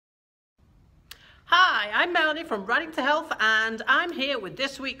Hi, I'm Melanie from Writing to Health, and I'm here with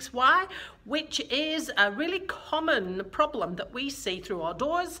this week's Why, which is a really common problem that we see through our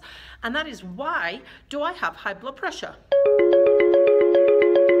doors, and that is, why do I have high blood pressure?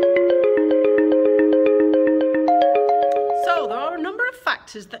 So there are a number of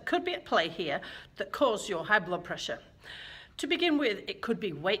factors that could be at play here that cause your high blood pressure. To begin with, it could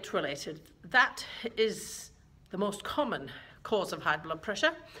be weight related. That is the most common cause of high blood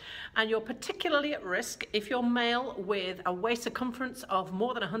pressure, and you're particularly at risk if you're male with a waist circumference of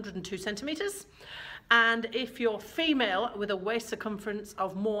more than 102 centimeters, and if you're female with a waist circumference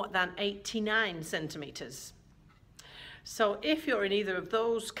of more than 89 centimeters. So if you're in either of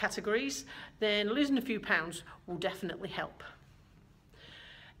those categories, then losing a few pounds will definitely help.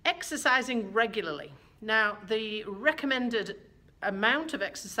 Exercising regularly. Now, the recommended amount of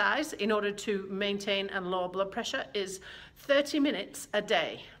exercise in order to maintain and lower blood pressure is 30 minutes a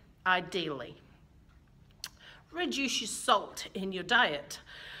day, ideally. Reduce your salt in your diet.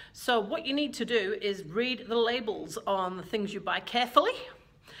 So what you need to do is read the labels on the things you buy carefully,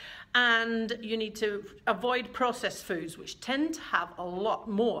 and you need to avoid processed foods, which tend to have a lot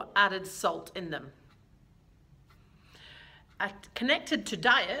more added salt in them. Connected to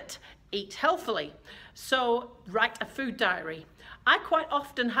diet, eat healthily. So write a food diary. I quite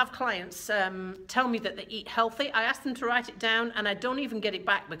often have clients tell me that they eat healthy. I ask them to write it down, and I don't even get it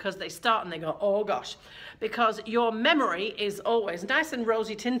back because they start and they go, oh gosh, because your memory is always nice and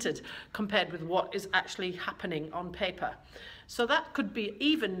rosy tinted compared with what is actually happening on paper. So that could be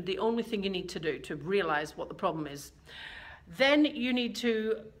even the only thing you need to do to realize what the problem is. Then you need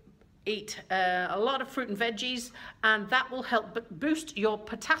to eat a lot of fruit and veggies, and that will help boost your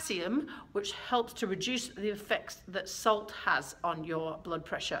potassium, which helps to reduce the effects that salt has on your blood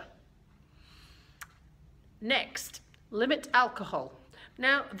pressure. Next, limit alcohol.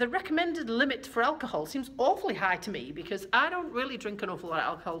 Now, the recommended limit for alcohol seems awfully high to me because I don't really drink an awful lot of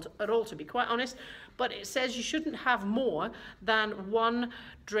alcohol at all, to be quite honest, but it says you shouldn't have more than 1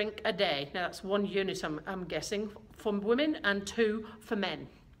 drink a day. Now, that's 1 unit, I'm guessing, for women and 2 for men.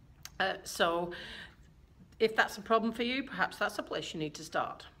 So if that's a problem for you, perhaps that's a place you need to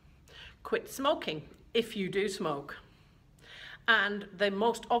start. Quit smoking if you do smoke. And the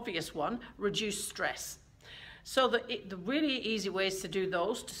most obvious one, reduce stress. So the really easy ways to do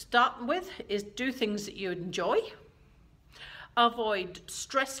those to start with is do things that you enjoy, avoid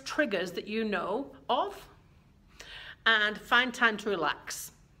stress triggers that you know of, and find time to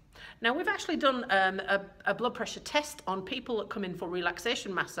relax. Now, we've actually done a blood pressure test on people that come in for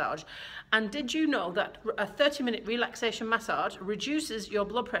relaxation massage, and did you know that a 30-minute relaxation massage reduces your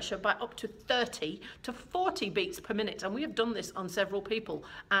blood pressure by up to 30 to 40 beats per minute? And we have done this on several people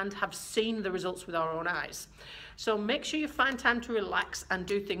and have seen the results with our own eyes. So make sure you find time to relax and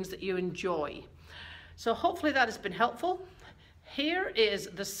do things that you enjoy. So hopefully that has been helpful. Here is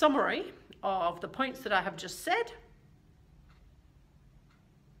the summary of the points that I have just said.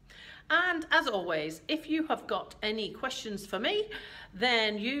 And as always, if you have got any questions for me,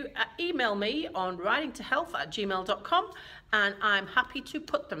 then you email me on writingtohealth@gmail.com, and I'm happy to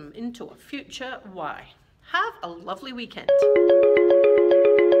put them into a future Why. Have a lovely weekend.